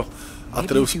líbí, když ho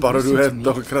Atreus paroduje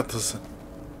toho Kratose.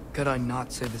 Could I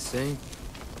not say the same?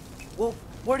 Well,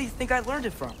 where do you think I learned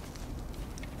it from?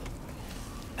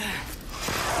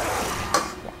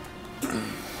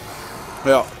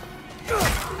 Jo.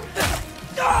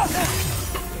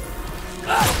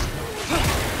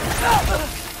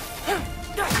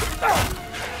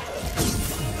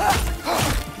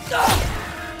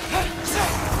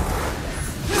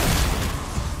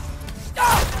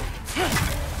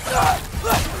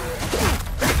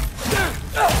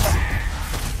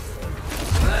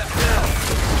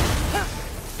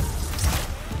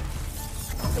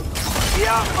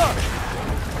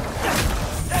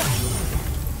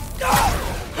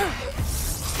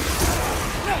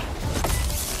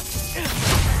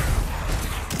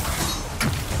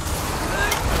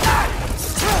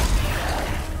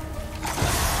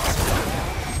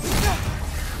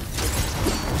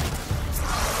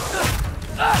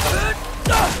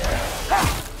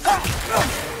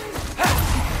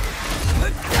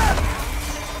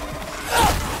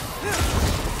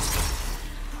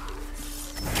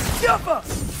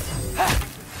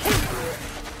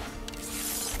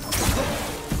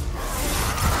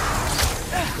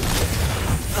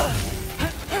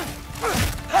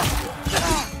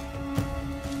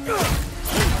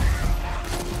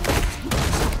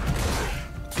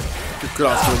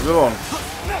 Krásný bylo.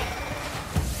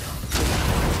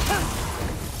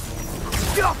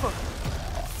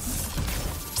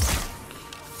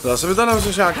 Zase mi to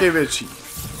nevřeš nějaký větší.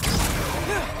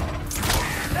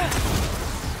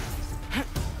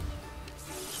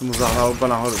 Jsem mu zahnal úplně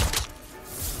nahoru.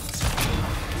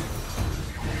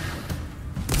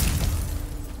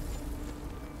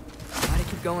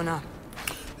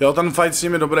 Jo, ten fight s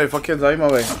ním je dobrý, fakt je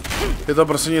zajímavý. Je to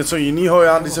prostě něco jiného.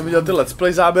 Já když jsem viděl ty let's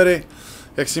play záběry,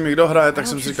 jak si někdo hraje, tak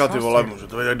jsem si říkal, ty vole, může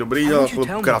to být dobrý, dělat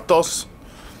Kratos.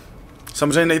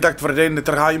 Samozřejmě nej tak tvrdý,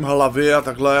 netrhá jim hlavy a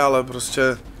takhle, ale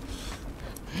prostě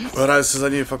hraje se za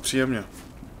něj fakt příjemně.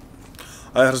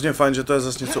 A je hrozně fajn, že to je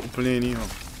zase něco úplně jiného.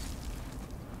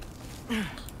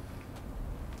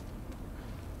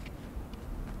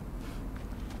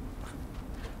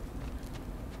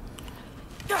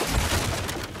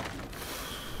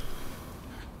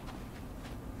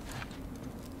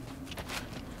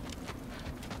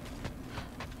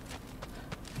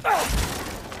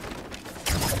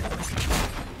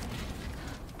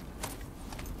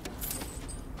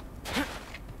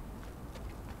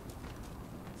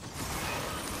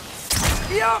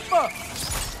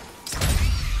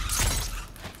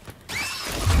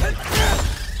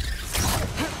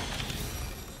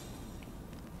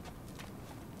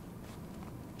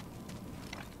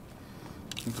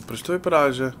 Proč to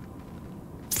vypadá, že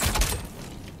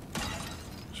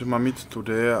mám jít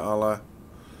tudy, ale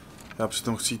já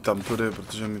přitom chci jít tam tudy,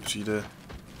 protože mi přijde,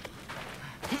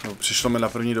 no, přišlo mi na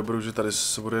první dobrou, že tady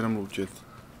se bude jenom lutit.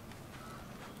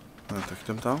 No, tak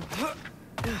jdem tam.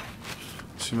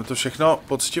 Musíme to všechno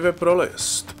poctivě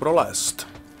prolézt.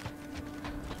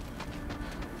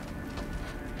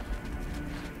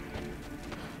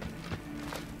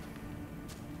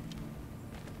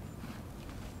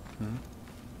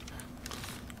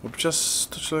 Občas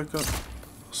to člověka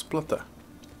splete.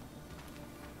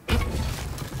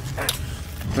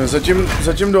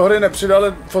 Zatím do hry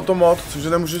nepřidali fotomod, což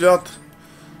nemůžu dělat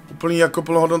úplný jako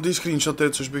plnohodnotný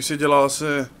screenshoty, což bych si dělal asi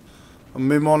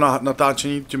mimo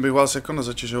natáčení, tím bych vás jako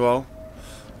nezatěžoval.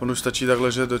 On už stačí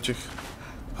takhle, že do těch...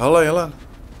 Hele, jelen!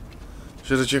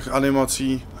 Že do těch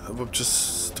animací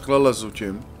občas takhle lezu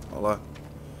tím, ale...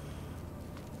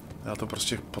 Já to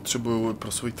prostě potřebuju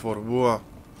pro svou tvorbu a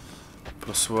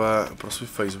pro svůj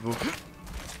Facebook.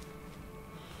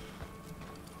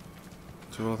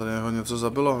 Ty vole, tady ho něco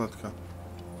zabilo hnedka.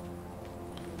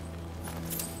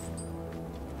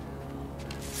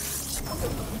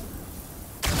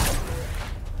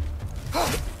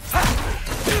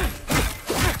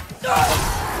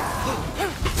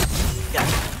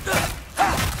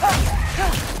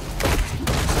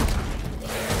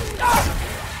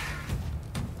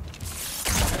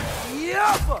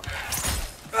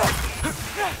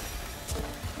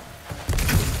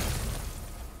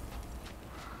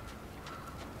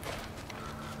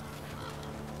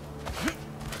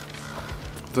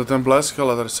 To je ten blesk,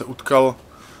 ale tady se utkal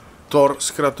THOR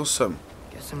s Kratosem.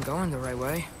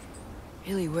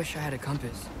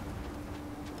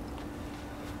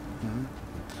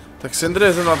 Tak Sindri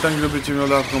je zrovna ten, kdo by ti měl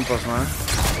dát kompas, ne?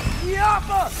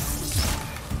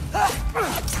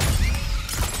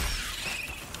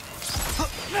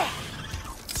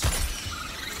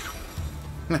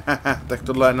 Tak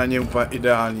tohle je na ně úplně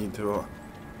ideální, ty vole.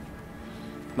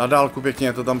 Na dálku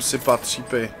pěkně to tam sypat,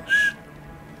 třípy.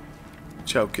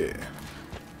 Čauky.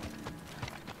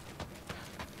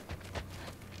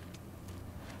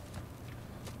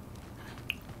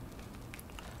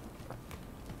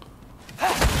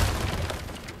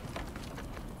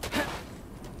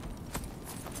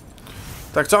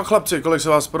 Tak co, chlapci, kolik se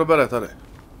vás probere tady?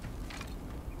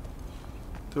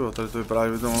 Tyjo, tady to vypadá,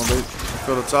 že by to mohlo být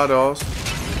jako docela dost.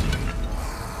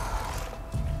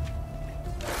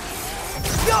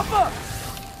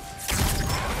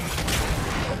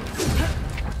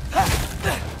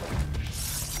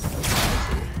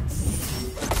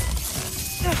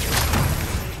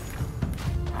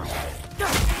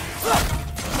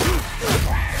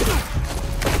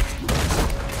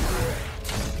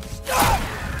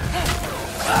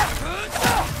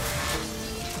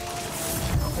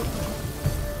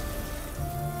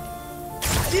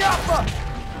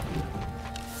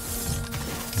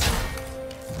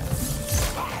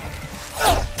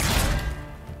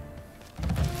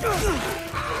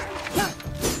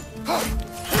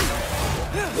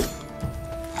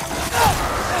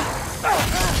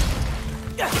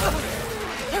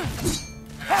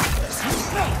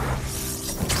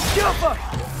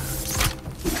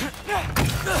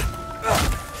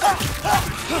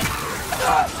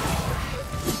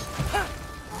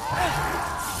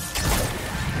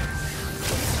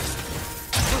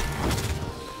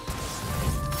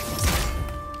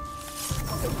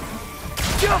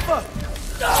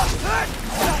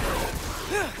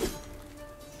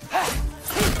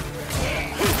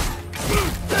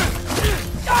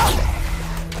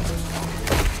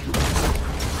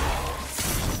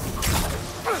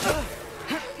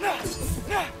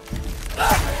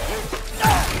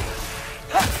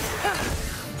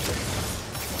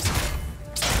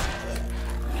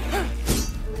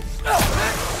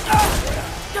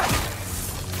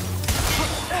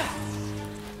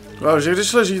 Že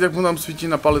když leží, tak mu tam svítí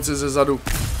na palici ze zadu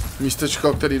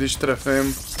místečko, který když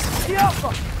trefím,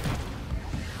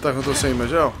 tak ho to sejme,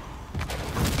 že jo?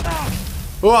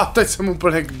 A teď jsem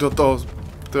úplně do toho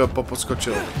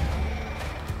poposkočil.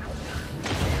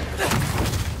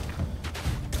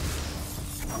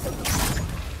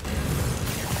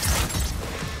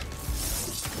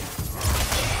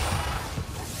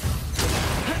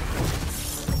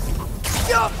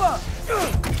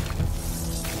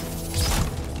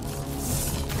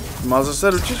 Má zase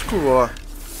ručičku, vole.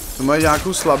 To mají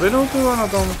nějakou slabinu, tyhle, na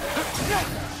tom.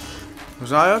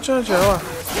 Možná jo, čeče, hele.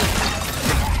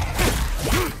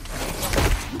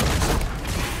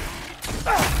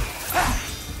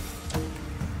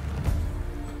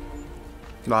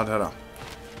 Nádhera.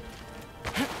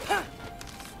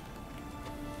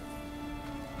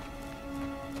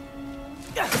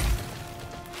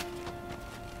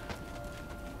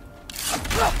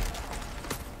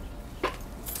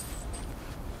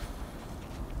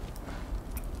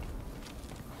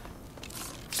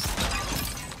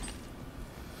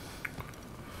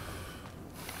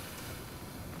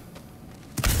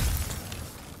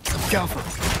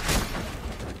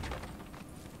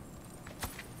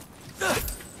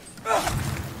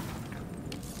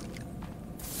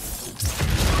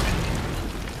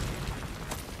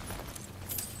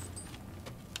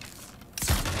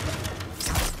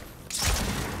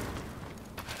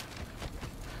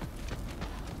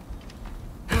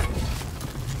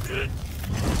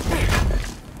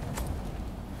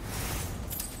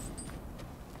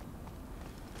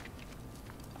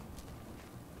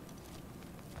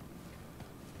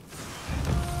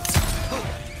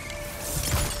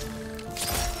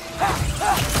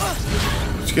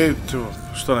 Počkej,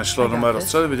 už to nešlo do mé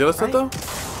rozstřely, viděli jste to?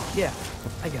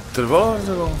 Trvalo,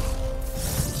 netrvalo.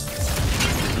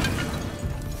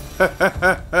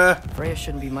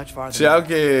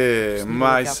 Čauky,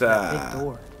 maj se.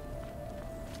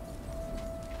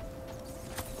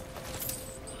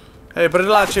 Hej,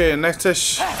 brdláči,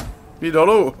 nechceš jít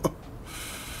dolů?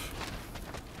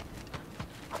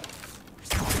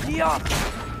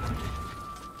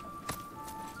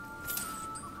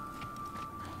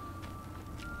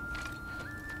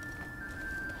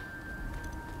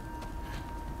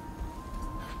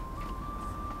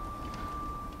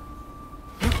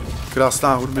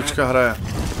 Krásná hudbička hraje.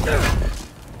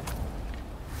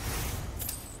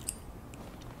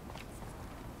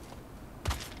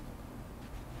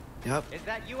 Yep,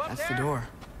 that's the door.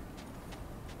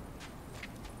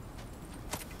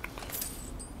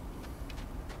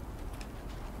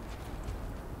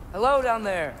 Hello down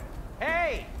there.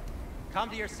 Hey! Come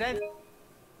to your senses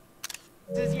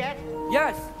yet?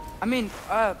 Yes, I mean,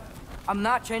 I'm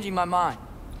not changing my mind.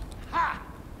 Ha!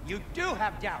 You do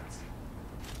have doubts.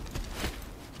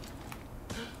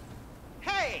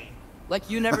 Hey! Like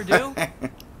you never do?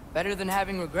 Better than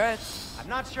having regrets. I'm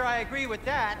not sure I agree with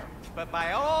that, but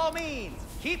by all means,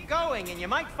 keep going and you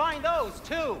might find those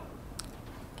too.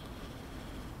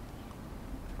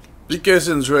 Díky,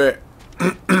 Sindri.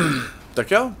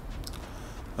 Tak jo.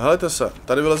 Helejte se,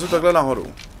 tady vylezu takhle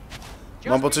nahoru.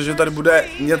 Mám pocit, že tady bude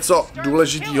něco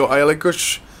důležitého a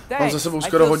jelikož mám za sebou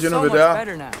skoro hodinu videa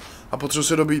a potřebuji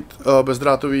si dobít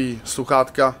bezdrátový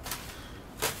sluchátka,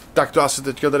 tak to asi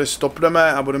teďka tady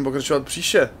stopneme a budeme pokračovat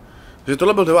příště. Takže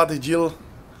tohle byl 9. díl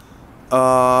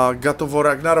God of War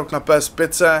Ragnarok na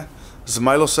PS5 s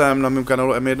Milosem na mém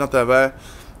kanálu M1 TV.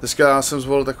 Dneska jsem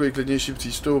zvolil takový klidnější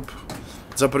přístup.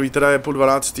 Za prvý teda je po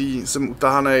 12. jsem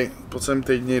utahanej po celém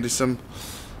týdni, když jsem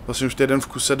vlastně už týden v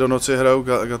kuse do noci hraju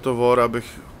God of War,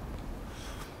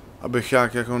 abych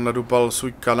jak jako nadupal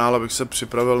svůj kanál, abych se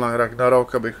připravil na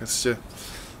Ragnarok, abych ještě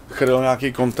chryl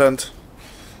nějaký content.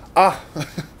 A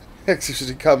jak si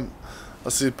říkám,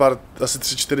 asi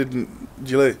 3-4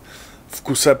 díly v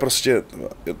kuse prostě,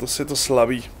 je to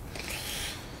slaví.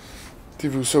 Ty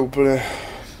views jsou úplně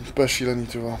šílený,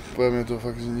 tyva. Pojem mě to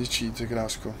fakt ničí, ty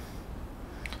krásko.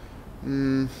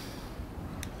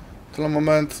 Tenhle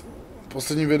moment,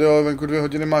 poslední video venku 2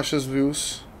 hodiny má 6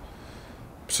 views.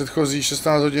 Předchozí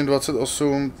 16 hodin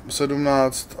 28,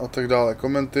 17 a tak dále.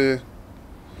 Komenty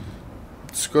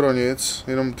skoro nic,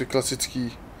 jenom ty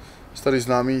klasický starý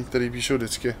známí, který píšou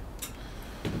vždycky.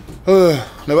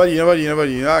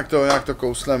 Nevadí, nějak to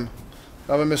kousnem.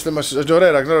 Já vymyslím, až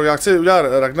dohraje Ragnarok, já chci udělat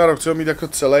Ragnarok, chci ho mít jako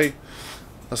celý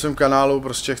na svém kanálu,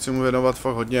 prostě chci mu věnovat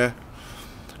fakt hodně.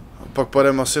 Pak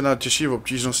půjdeme asi na těžší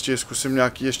obtížnosti, zkusím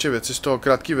nějaký ještě věci z toho,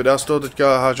 krátký videa z toho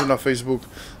teďka hážu na Facebook.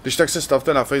 Když tak se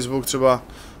stavte na Facebook třeba,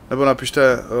 nebo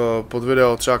napište pod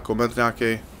video třeba koment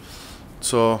nějaký,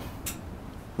 co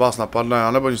vás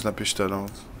napadne, nebo nic napište, no,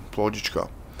 pohodička.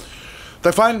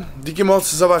 Tak fajn, díky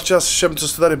moc za váš čas všem, co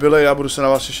jste tady byli, já budu se na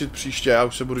vás těšit příště, já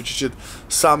už se budu těšit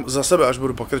sám za sebe, až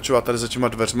budu pokračovat tady za těma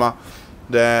dveřma,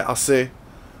 kde asi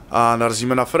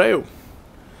narazíme na Freyu.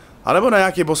 A nebo na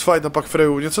nějaký boss fight a pak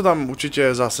Freyu, něco tam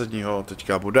určitě zásadního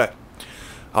teďka bude.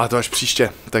 Ale to až příště,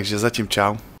 takže zatím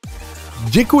čau.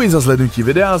 Děkuji za zhlédnutí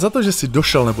videa, za to, že jsi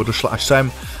došel nebo došla až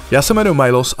sem. Já se jmenuji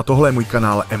Milos a tohle je můj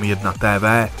kanál M1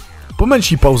 TV. Po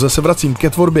menší pauze se vracím ke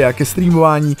tvorbě a ke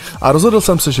streamování a rozhodl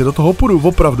jsem se, že do toho půjdu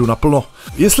opravdu naplno.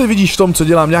 Jestli vidíš v tom, co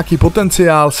dělám, nějaký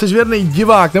potenciál, jsi věrný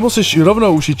divák nebo jsi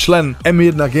rovnou už i člen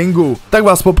M1 gangu, tak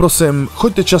vás poprosím,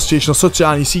 choďte častěji na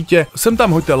sociální sítě, sem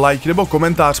tam hoďte like nebo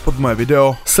komentář pod moje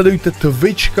video, sledujte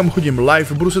Twitch, kam chodím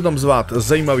live, budu se tam zvát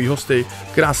zajímavý hosty,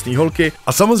 krásný holky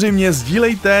a samozřejmě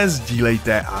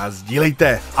sdílejte.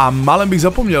 A málem bych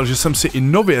zapomněl, že jsem si i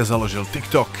nově založil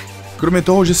TikTok. Kromě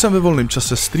toho, že jsem ve volném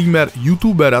čase streamer,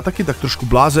 youtuber a taky tak trošku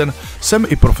blázen, jsem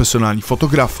i profesionální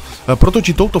fotograf. Proto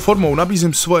ti touto formou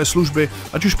nabízím svoje služby,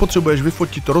 ať už potřebuješ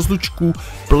vyfotit rozlučku,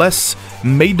 ples,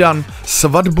 mejdan,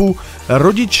 svatbu,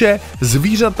 rodiče,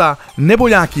 zvířata nebo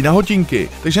nějaký nahotinky.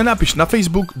 Takže napiš na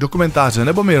Facebook, do komentáře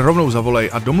nebo mi rovnou zavolej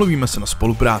a domluvíme se na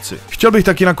spolupráci. Chtěl bych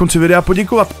taky na konci videa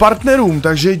poděkovat partnerům,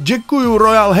 takže děkuju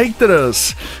Royal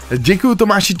Haters, děkuju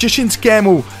Tomáši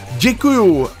Těšinskému,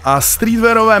 děkuju a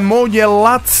streetwearové módě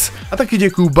Lac a taky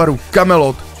děkuju baru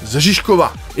Kamelot ze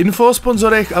Žižkova. Info o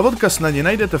sponzorech a odkaz na ně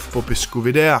najdete v popisku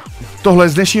videa. Tohle je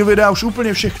z dnešního videa už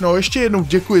úplně všechno, ještě jednou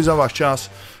děkuji za váš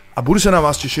čas a budu se na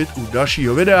vás těšit u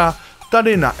dalšího videa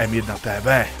tady na M1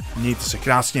 TV. Mějte se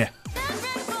krásně.